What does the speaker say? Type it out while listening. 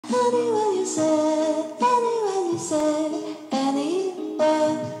Anyone you say, anyone you say,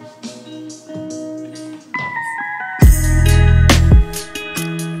 anywhere.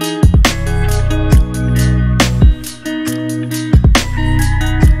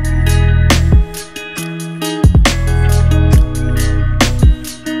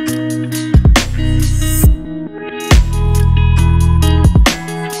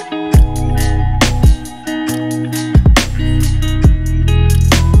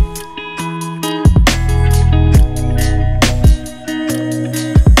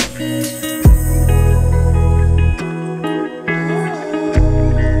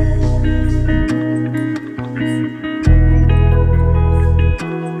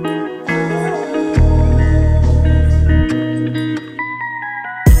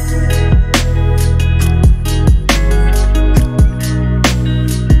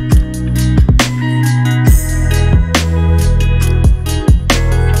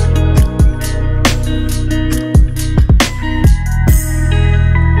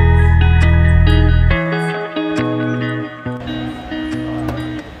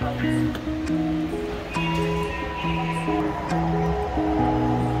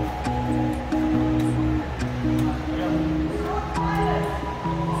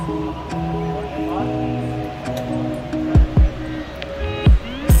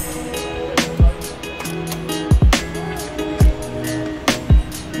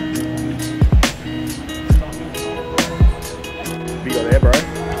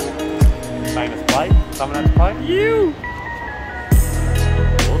 Summernats play? You!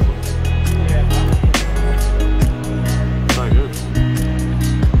 Awesome. Yeah. So good.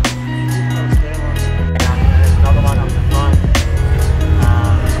 Another one up the front.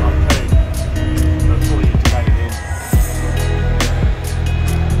 Up two. So it's fully integrated in.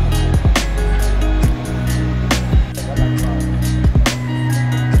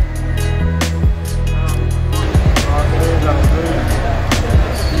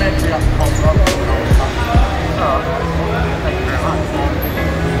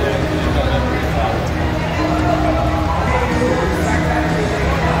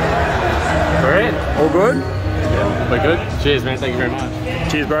 All good? Yeah, we're good. Cheers, man. Thank you very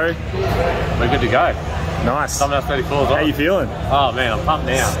much. Cheers, bro. We're good to go. Nice. Summernats 34 is on. How you feeling? Oh, man, I'm pumped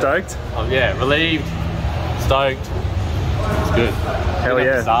now. Stoked? Yeah, relieved, stoked. It's good. Hell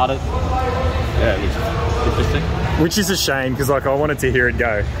yeah. Started. Yeah, which is interesting. Which is a shame, because like I wanted to hear it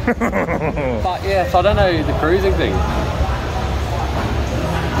go. But yeah, so I don't know the cruising thing.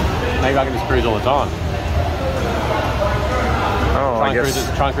 Maybe I can just cruise all the time. I guess.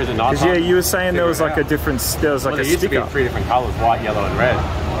 Try and cruise at night. Because yeah, you were saying there was like a different, there was like there a used sticker. to be 3 different colours, white, yellow and red.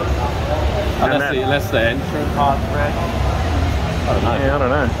 Unless the entrance part's red. I don't know. Yeah, I don't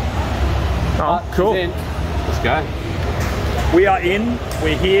know. Oh, but cool. Let's go. We are in,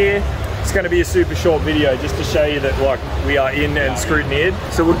 we're here. It's going to be a super short video just to show you that like we are in and scrutineered.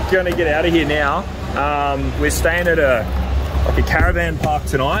 So we're going to get out of here now. We're staying at a caravan park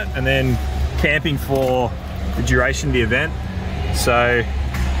tonight and then camping for the duration of the event. So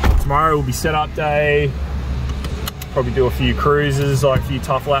tomorrow will be setup day. Probably do a few cruises, like a few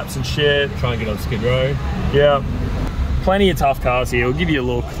tough laps and shit. Try and get on Skid Row. Yeah. Plenty of tough cars here. We'll give you a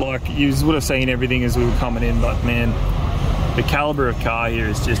look. Like you would have seen everything as we were coming in, but man, the caliber of car here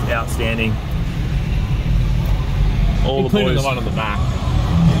is just outstanding. All Including the boys, the one on the back.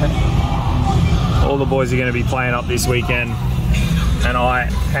 all the boys are going to be playing up this weekend, and I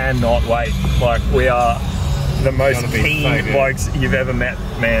cannot wait. Like we are the most keen blokes you've ever met,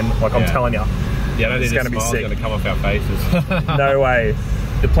 man. Like I'm telling you. Yeah, I don't it's think going to be sick. Going to come off our faces. No way.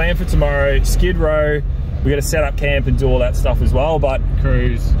 The plan for tomorrow: Skid Row. We got to set up camp and do all that stuff as well, but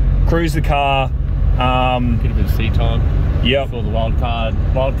cruise the car. Get a bit of seat time. Yep. For the wild card.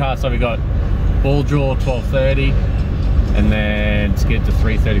 So we got ball draw 12:30, and then skid to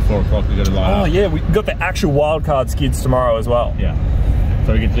 3:30, 4 o'clock. We got to line up. Oh yeah, we got the actual wild card skids tomorrow as well. Yeah.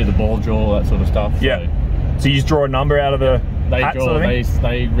 So we get to do the ball draw, that sort of stuff. Yeah. So you just draw a number out of the hat sort of thing?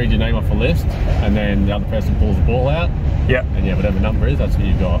 They read your name off a list, and then the other person pulls the ball out. Yeah. And yeah, whatever number is, that's what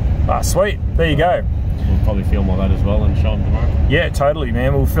you've got. Ah, sweet. There you go. We'll probably film all that as well and show them tomorrow. Yeah, totally,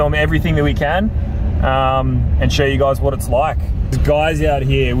 man. We'll film everything that we can and show you guys what it's like. There's guys out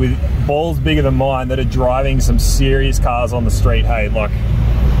here with balls bigger than mine that are driving some serious cars on the street, hey, like.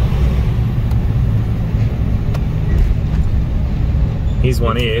 Here's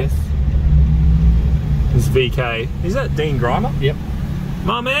one here. This is VK. Is that Dean Grimer? Yep.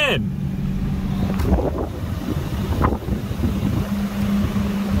 My man.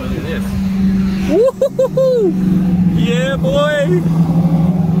 Look at this. Woo-hoo-hoo-hoo. Yeah, boy.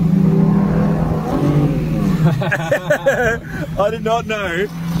 I did not know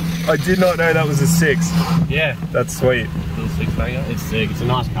I did not know that was a 6. Yeah. That's sweet. Little 6-banger. It's sick. It's a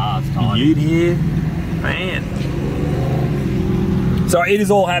nice car. It's tiny. Ute here, man. So it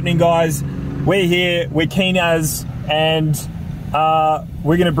is all happening, guys. We're here. We're keen as, and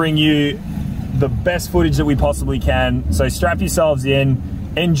we're gonna bring you the best footage that we possibly can. So strap yourselves in,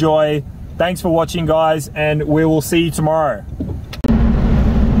 enjoy. Thanks for watching, guys, and we will see you tomorrow.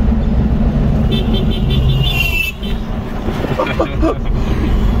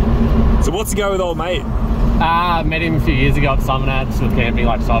 So what's the go with old mate? Met him a few years ago at Summernats with camping,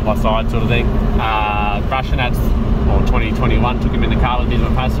 like side by side sort of thing. Brushnats, or 2021, took him in the car with me as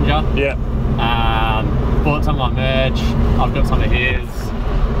a passenger. Yeah. Bought some of my merch. I've got some of his.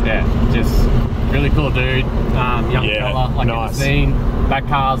 Yeah, just really cool dude. Young fella, like nice. In the scene. That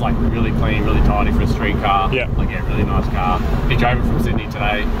car's like really clean, really tidy for a street car. Yeah. Like, yeah, really nice car. He drove it from Sydney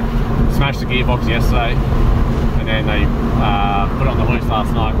today. Smashed the gearbox yesterday. And then they put it on the hoist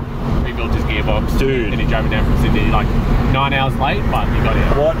last night. Rebuilt his gearbox. Dude. And he drove it down from Sydney like 9 hours late, but he got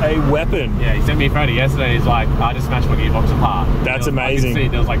here. What a weapon. Yeah, he sent me a photo yesterday. He's like, I just smashed my gearbox apart. That's amazing. I could see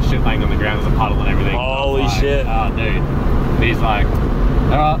there was like shit laying on the ground. There's a puddle and everything. Holy like, shit. Oh, dude. And he's like,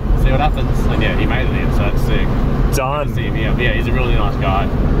 alright, see what happens. And yeah, he made it in, so that's sick. Done. See him here. But yeah, he's a really nice guy.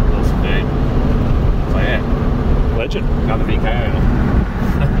 Awesome dude. So yeah. Legend. Another big car.